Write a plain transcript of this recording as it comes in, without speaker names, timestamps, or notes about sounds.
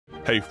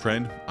Hey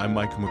friend, I'm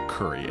Mike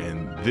McCurry,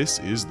 and this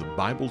is the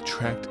Bible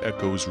Tract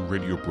Echoes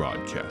radio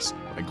broadcast.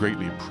 I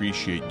greatly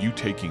appreciate you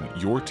taking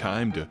your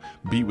time to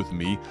be with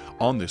me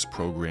on this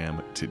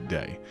program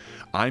today.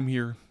 I'm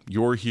here,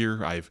 you're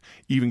here, I've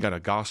even got a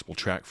gospel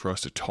tract for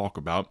us to talk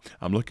about.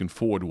 I'm looking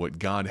forward to what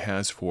God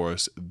has for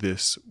us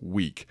this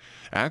week.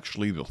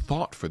 Actually, the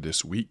thought for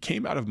this week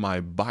came out of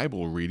my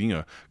Bible reading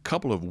a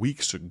couple of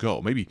weeks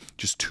ago, maybe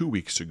just 2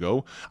 weeks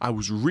ago.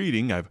 I've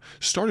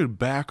started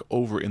back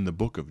over in the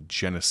book of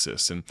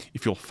Genesis, and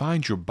if you'll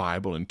find your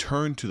Bible and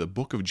turn to the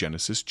book of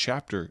Genesis,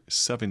 chapter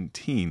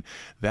 17,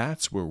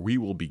 that's where we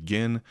will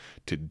begin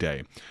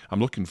today. I'm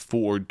looking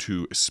forward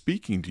to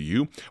speaking to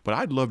you, but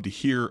I'd love to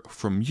hear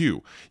from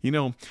you. You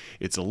know,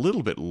 it's a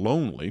little bit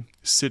lonely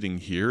sitting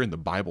here in the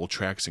Bible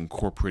Tracts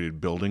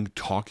Incorporated building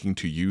talking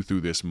to you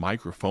through this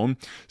microphone.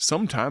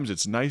 Sometimes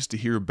it's nice to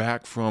hear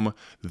back from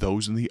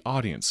those in the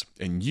audience,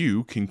 and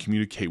you can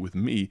communicate with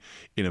me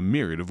in a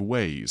myriad of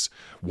ways.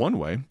 One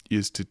way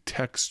is to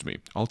text me.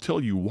 I'll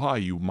tell you why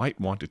you might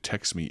want to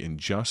text me in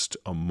just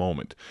a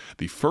moment.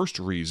 The first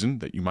reason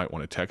that you might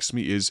want to text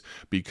me is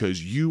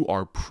because you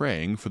are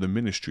praying for the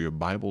ministry of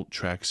Bible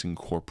Tracts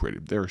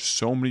Incorporated. There are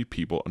so many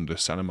people under the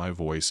sound of my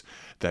voice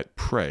that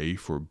pray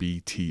for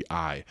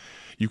BTI.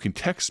 You can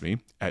text me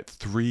at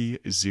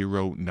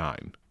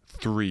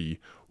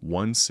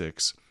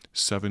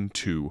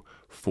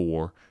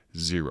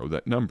 309-316-7240.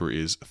 That number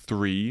is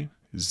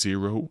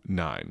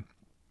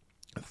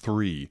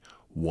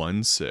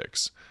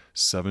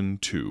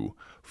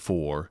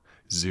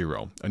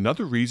 309-316-7240.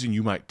 Another reason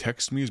you might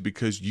text me is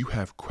because you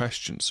have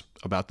questions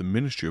about the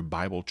ministry of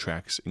Bible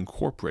Tracts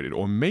Incorporated,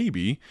 or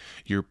maybe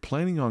you're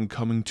planning on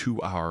coming to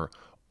our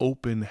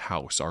open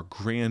house, our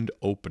grand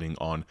opening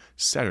on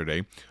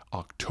Saturday,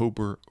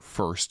 October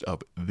 1st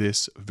of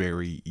this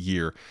very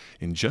year.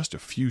 In just a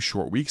few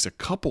short weeks, a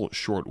couple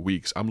short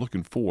weeks, I'm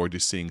looking forward to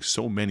seeing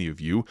so many of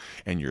you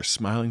and your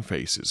smiling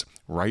faces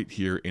right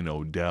here in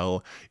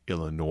Odell,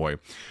 Illinois.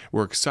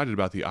 We're excited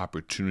about the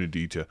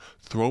opportunity to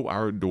throw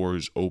our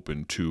doors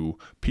open to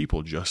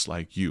people just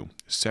like you.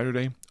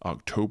 Saturday,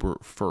 October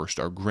 1st,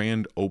 our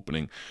grand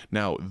opening.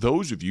 Now,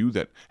 those of you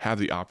that have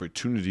the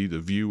opportunity to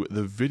view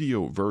the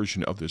video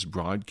version of this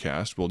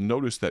broadcast will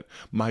notice that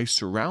my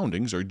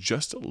surroundings are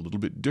just a little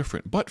bit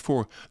different. But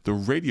for the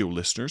radio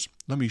listeners,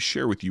 let me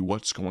share with you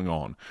what's going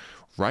on.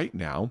 Right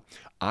now,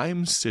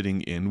 I'm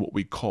sitting in what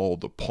we call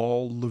the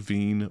Paul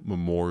Levine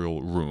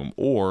Memorial Room,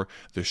 or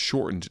the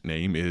shortened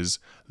name is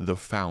the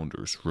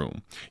Founders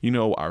Room. You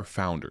know, our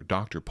founder,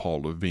 Dr.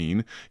 Paul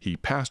Levine, he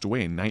passed away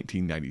in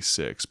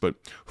 1996, but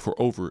for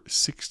over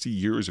 60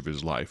 years of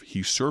his life,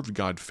 he served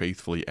God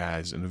faithfully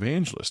as an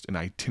evangelist, an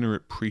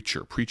itinerant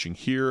preacher, preaching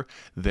here,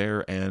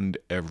 there, and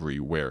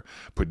everywhere,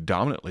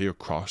 predominantly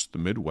across the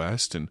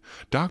Midwest. And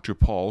Dr.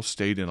 Paul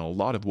stayed in a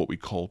lot of what we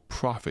call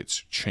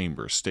prophets'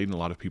 chambers, stayed in a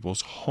lot of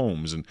people's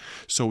homes. And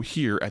so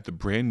here at the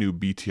brand new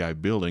BTI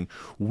building,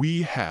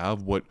 we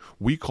have what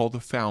we call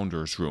the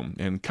Founders Room,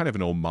 and kind of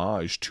an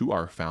homage to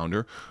our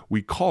founder.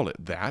 We call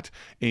it that,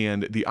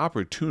 and the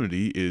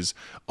opportunity is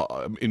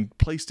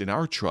placed in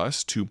our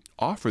trust to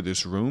offer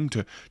this room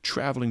to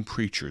traveling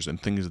preachers and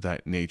things of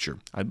that nature.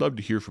 I'd love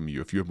to hear from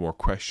you if you have more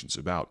questions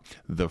about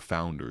the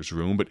Founders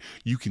Room, but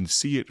you can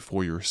see it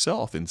for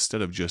yourself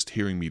instead of just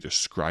hearing me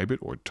describe it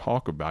or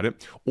talk about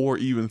it, or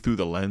even through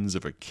the lens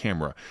of a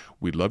camera.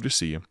 We'd love to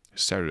see you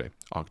Saturday,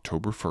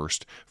 October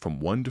 1st from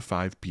 1 to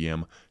 5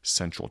 p.m.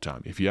 Central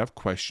Time. If you have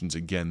questions,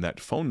 again, that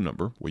phone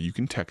number where you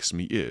can text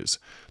me is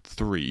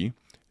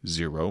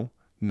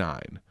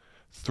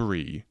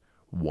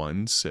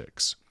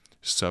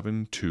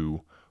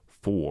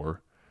 309-316-7240.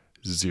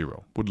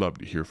 Would love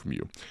to hear from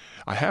you.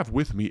 I have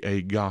with me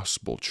a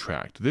gospel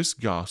tract. This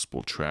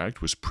gospel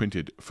tract was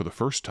printed for the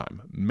first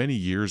time many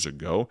years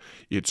ago.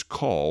 It's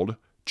called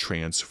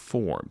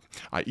Transformed.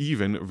 I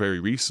even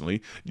very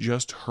recently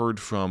just heard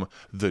from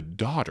the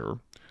daughter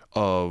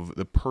of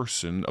the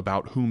person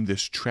about whom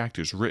this tract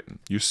is written.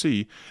 You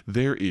see,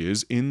 there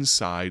is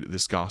inside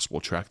this gospel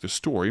tract the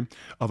story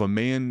of a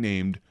man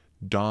named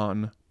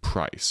Don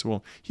Price.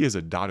 Well, he has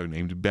a daughter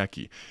named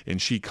Becky, and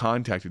she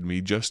contacted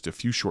me just a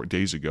few short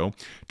days ago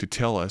to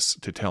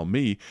tell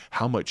me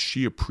how much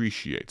she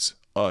appreciates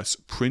us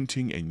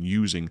printing and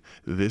using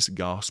this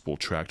gospel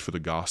tract for the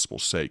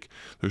gospel's sake.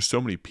 There's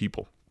so many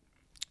people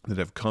that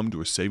have come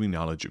to a saving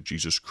knowledge of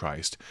Jesus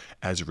Christ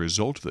as a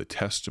result of the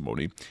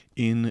testimony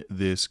in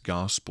this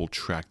gospel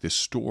tract, this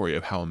story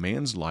of how a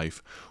man's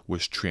life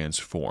was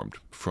transformed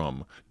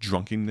from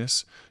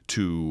drunkenness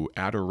to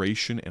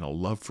adoration and a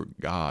love for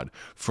God,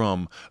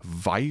 from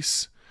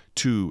vice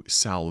to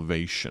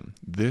salvation.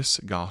 This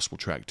gospel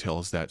tract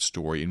tells that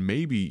story, and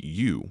maybe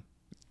you,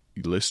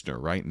 listener,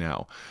 right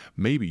now,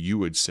 maybe you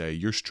would say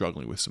you're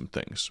struggling with some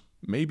things.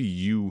 Maybe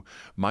you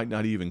might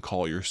not even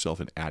call yourself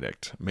an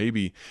addict.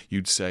 Maybe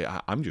you'd say,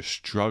 I'm just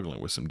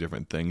struggling with some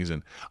different things,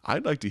 and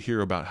I'd like to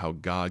hear about how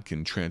God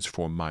can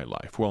transform my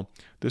life. Well,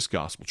 this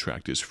gospel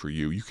tract is for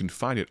you. You can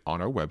find it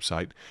on our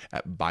website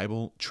at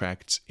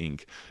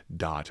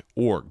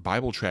BibleTractsInc.org.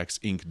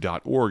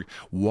 BibleTractsInc.org.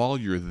 While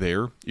you're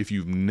there, if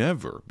you've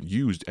never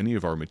used any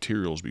of our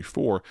materials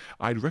before,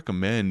 I'd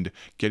recommend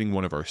getting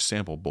one of our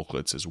sample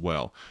booklets as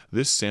well.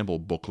 This sample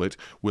booklet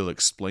will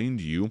explain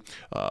to you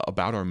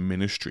about our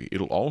ministry.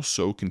 It'll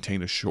also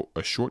contain a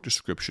short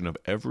description of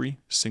every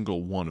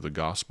single one of the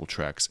gospel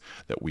tracts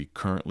that we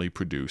currently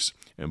produce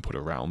and put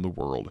around the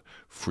world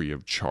free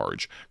of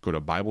charge. Go to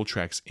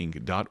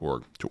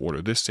BibleTractsInc.org to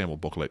order this sample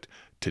booklet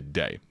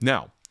today.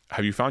 Now,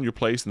 have you found your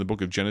place in the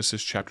book of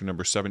Genesis, chapter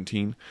number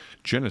 17?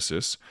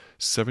 Genesis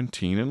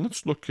 17, and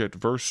let's look at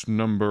verse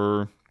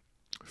number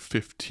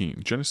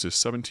 15. Genesis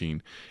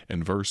 17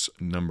 and verse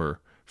number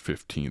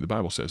 15. The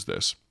Bible says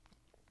this,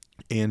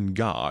 "And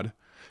God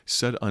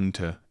said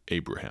unto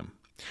Abraham,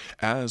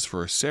 As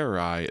for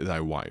Sarai thy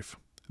wife,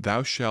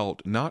 thou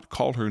shalt not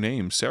call her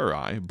name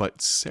Sarai,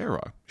 but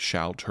Sarah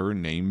shalt her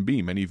name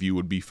be." Many of you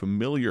would be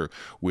familiar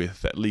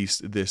with at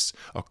least this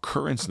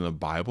occurrence in the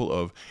Bible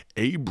of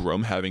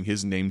Abram having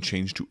his name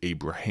changed to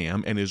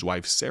Abraham and his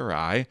wife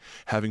Sarai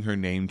having her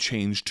name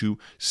changed to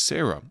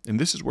Sarah. And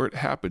this is where it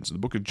happens in the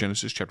book of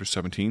Genesis chapter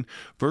 17,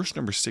 verse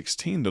number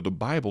 16, though the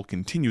Bible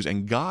continues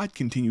and God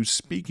continues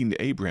speaking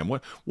to Abraham.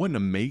 What an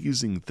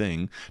amazing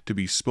thing to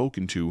be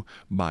spoken to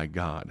by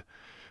God.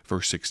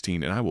 Verse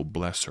 16, "And I will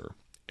bless her,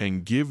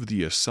 and give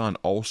thee a son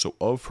also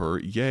of her,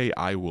 yea,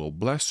 I will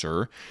bless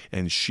her,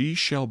 and she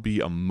shall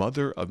be a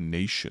mother of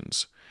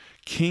nations.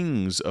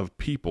 Kings of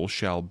people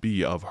shall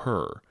be of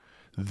her."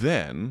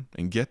 Then,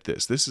 and get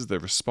this, this is the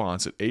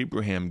response that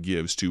Abraham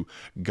gives to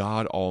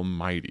God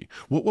Almighty.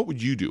 What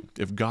would you do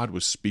if God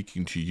was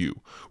speaking to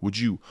you? Would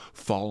you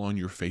fall on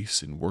your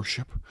face in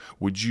worship?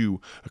 Would you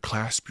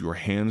clasp your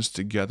hands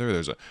together?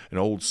 There's an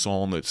old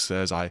psalm that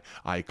says, I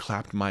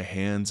clapped my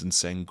hands and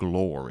sang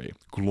glory,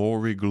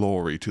 glory,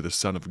 glory to the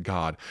Son of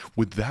God.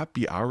 Would that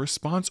be our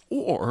response?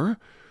 Or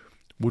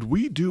would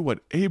we do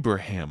what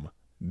Abraham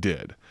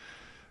did?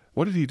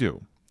 What did he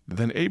do?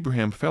 Then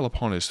Abraham fell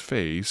upon his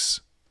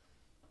face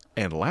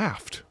and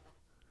laughed.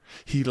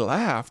 He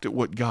laughed at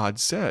what God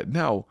said.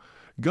 Now,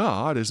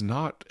 God is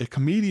not a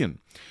comedian.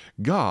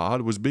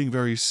 God was being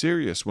very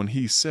serious when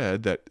he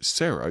said that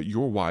Sarah,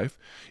 your wife,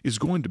 is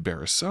going to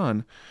bear a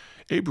son.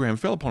 Abraham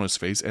fell upon his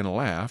face and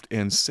laughed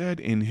and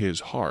said in his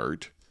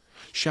heart,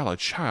 "Shall a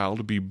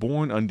child be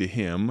born unto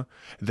him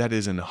that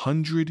is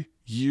 100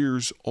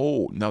 years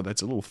old?" Now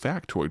that's a little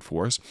factoid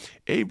for us.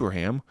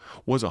 Abraham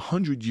was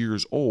 100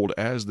 years old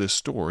as this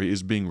story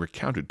is being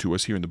recounted to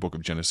us here in the book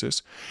of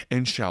Genesis.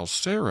 "And shall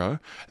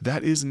Sarah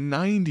that is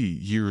 90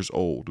 years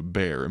old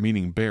bear,"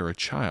 meaning bear a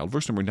child.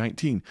 Verse number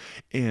 19,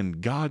 "And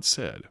God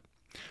said,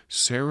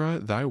 Sarah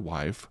thy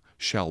wife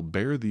shall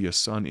bear thee a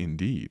son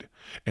indeed,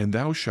 and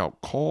thou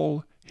shalt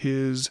call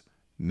his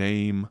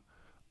name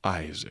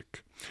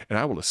Isaac. And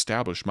I will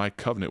establish my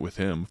covenant with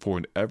him for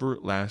an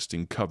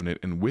everlasting covenant,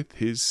 and with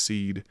his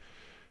seed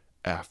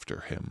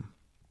after him."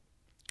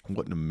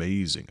 What an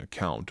amazing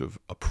account of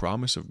a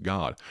promise of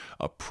God,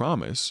 a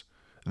promise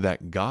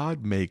that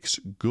God makes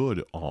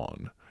good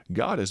on.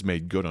 God has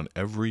made good on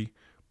every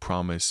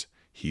promise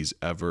he's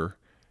ever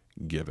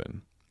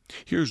given.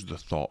 Here's the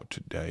thought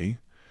today.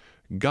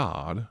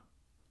 God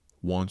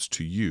wants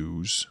to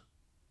use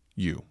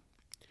you.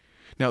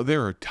 Now,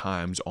 there are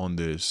times on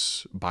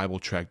this Bible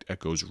Tract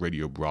Echoes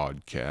radio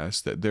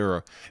broadcast that there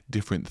are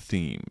different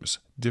themes,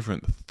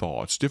 different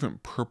thoughts,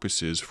 different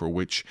purposes for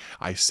which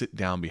I sit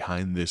down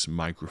behind this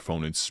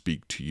microphone and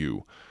speak to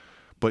you.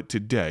 But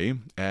today,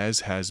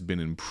 as has been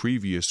in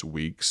previous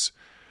weeks,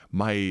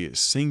 my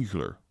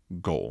singular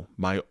goal,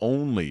 my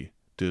only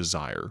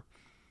desire,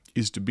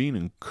 is to be an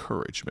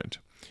encouragement.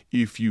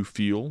 If you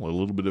feel a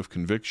little bit of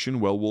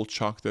conviction, well, we'll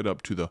chalk that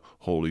up to the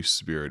Holy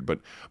Spirit.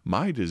 But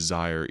my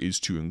desire is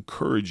to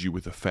encourage you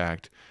with the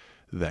fact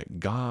that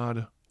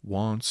God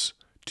wants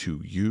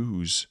to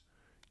use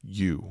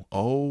you.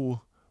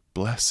 Oh,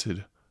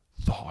 blessed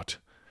thought.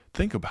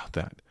 Think about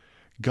that.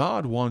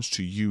 God wants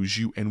to use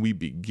you, and we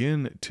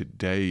begin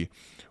today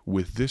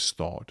with this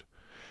thought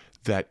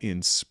that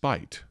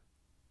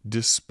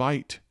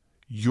despite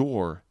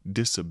your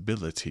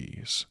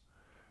disabilities,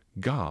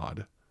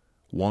 God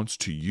wants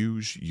to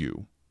use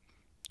you.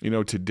 You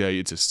know, today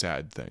it's a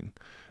sad thing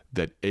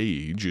that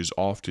age is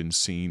often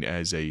seen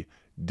as a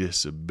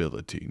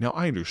disability. Now,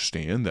 I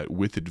understand that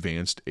with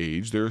advanced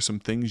age, there are some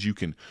things you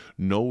can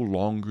no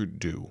longer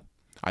do.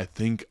 I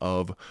think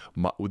of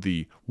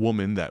the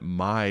woman that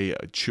my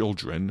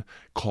children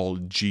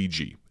called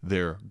Gigi,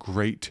 their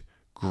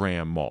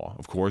great-grandma.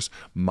 Of course,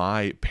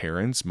 my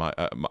parents, my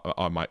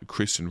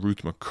Chris and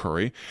Ruth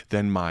McCurry.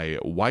 Then my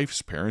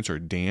wife's parents are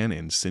Dan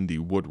and Cindy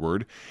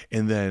Woodward.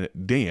 And then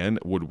Dan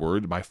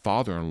Woodward, my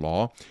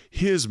father-in-law,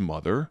 his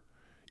mother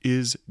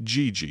is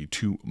Gigi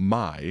to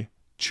my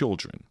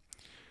children.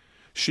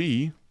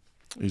 She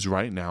is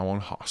right now on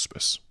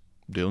hospice,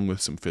 dealing with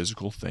some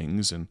physical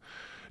things, and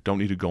don't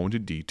need to go into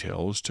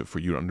details for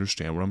you to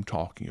understand what I'm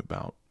talking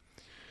about.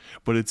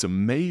 But it's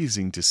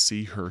amazing to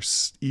see her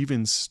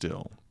even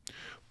still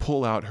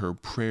pull out her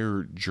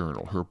prayer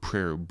journal, her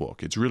prayer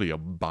book. It's really a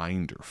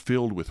binder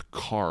filled with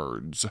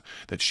cards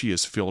that she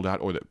has filled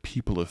out or that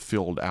people have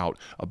filled out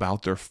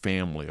about their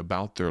family,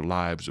 about their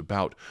lives,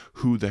 about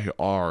who they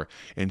are.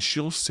 And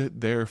she'll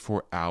sit there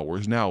for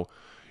hours. Now,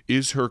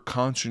 is her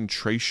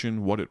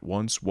concentration what it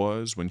once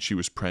was when she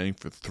was praying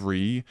for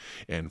 3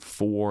 and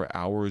 4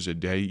 hours a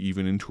day,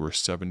 even into her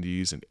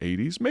 70s and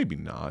 80s? Maybe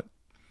not.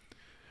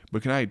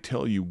 But can I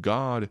tell you,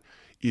 God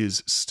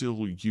is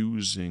still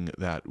using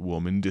that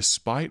woman,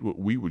 despite what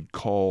we would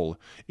call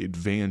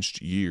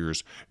advanced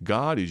years.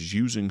 God is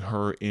using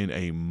her in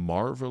a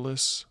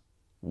marvelous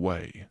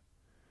way.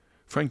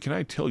 Friend, can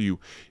I tell you,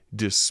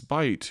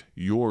 despite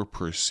your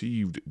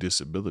perceived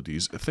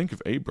disabilities, think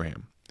of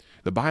Abraham.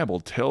 The Bible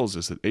tells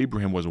us that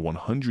Abraham was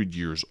 100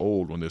 years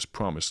old when this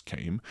promise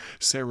came.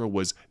 Sarah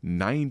was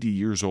 90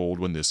 years old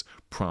when this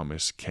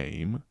promise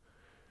came.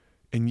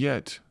 And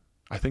yet,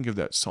 I think of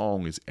that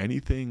song as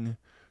anything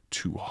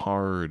too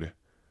hard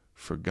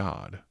for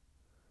God.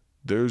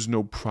 There's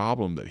no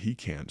problem that he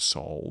can't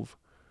solve.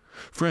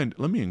 Friend,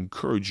 let me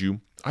encourage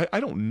you. I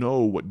don't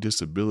know what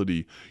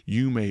disability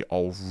you may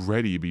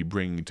already be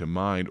bringing to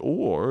mind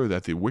or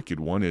that the wicked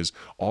one is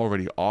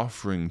already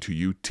offering to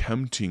you,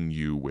 tempting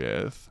you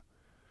with.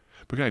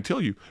 But can I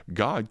tell you,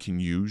 God can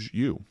use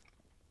you.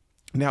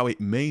 Now,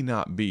 it may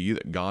not be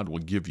that God will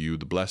give you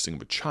the blessing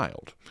of a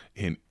child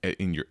in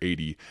your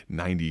 80,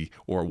 90,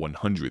 or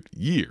 100th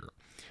year.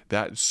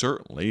 That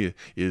certainly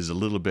is a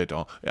little bit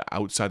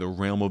outside the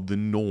realm of the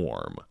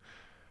norm.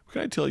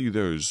 Can I tell you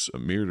there's a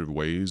myriad of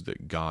ways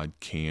that God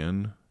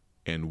can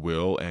and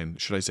will, and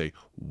should I say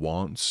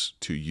wants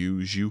to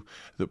use you?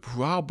 The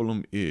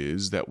problem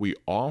is that we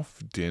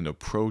often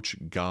approach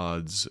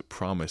God's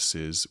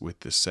promises with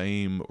the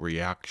same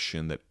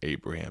reaction that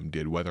Abraham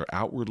did, whether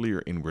outwardly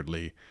or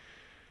inwardly.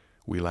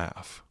 We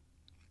laugh.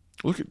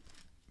 Look at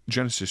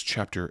Genesis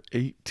chapter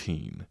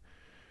 18.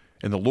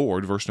 And the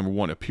Lord, verse number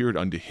 1, appeared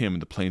unto him in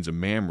the plains of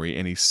Mamre,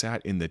 and he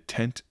sat in the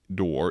tent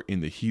door in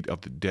the heat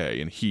of the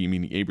day. And he,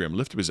 meaning Abraham,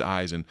 lifted up his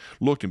eyes and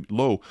looked, and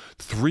lo,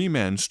 3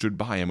 men stood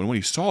by him. And when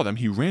he saw them,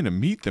 he ran to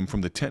meet them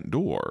from the tent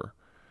door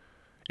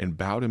and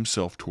bowed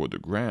himself toward the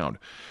ground.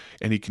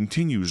 And he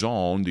continues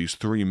on, these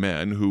 3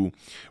 men who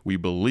we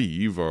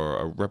believe are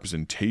a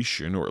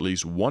representation, or at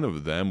least one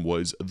of them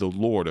was the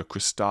Lord, a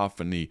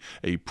Christophany,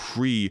 a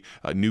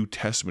pre-New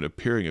Testament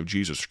appearing of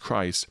Jesus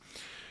Christ.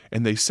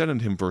 And they said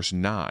unto him, verse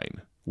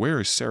 9, Where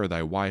is Sarah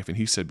thy wife? And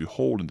he said,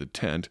 Behold, in the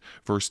tent.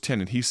 Verse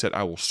 10, And he said,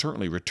 I will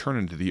certainly return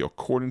unto thee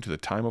according to the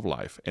time of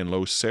life. And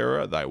lo,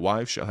 Sarah thy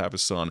wife shall have a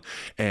son.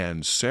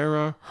 And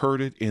Sarah heard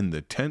it in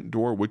the tent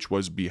door which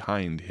was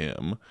behind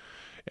him.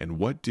 And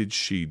what did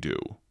she do?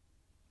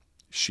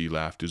 She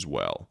laughed as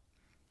well.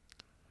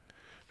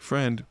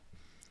 Friend,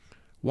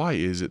 why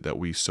is it that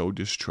we so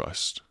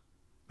distrust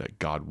that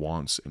God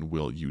wants and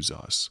will use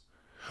us?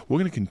 We're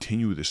going to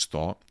continue this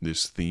thought,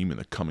 this theme in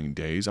the coming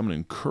days. I'm going to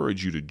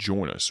encourage you to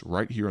join us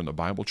right here on the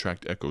Bible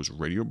Tract Echoes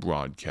radio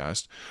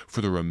broadcast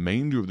for the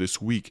remainder of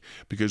this week,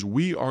 because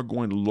we are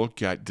going to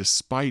look at,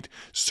 despite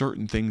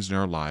certain things in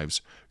our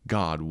lives,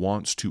 God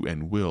wants to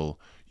and will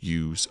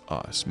use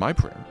us. My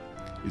prayer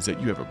is that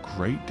you have a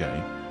great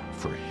day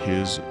for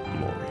His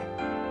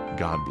glory.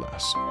 God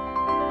bless.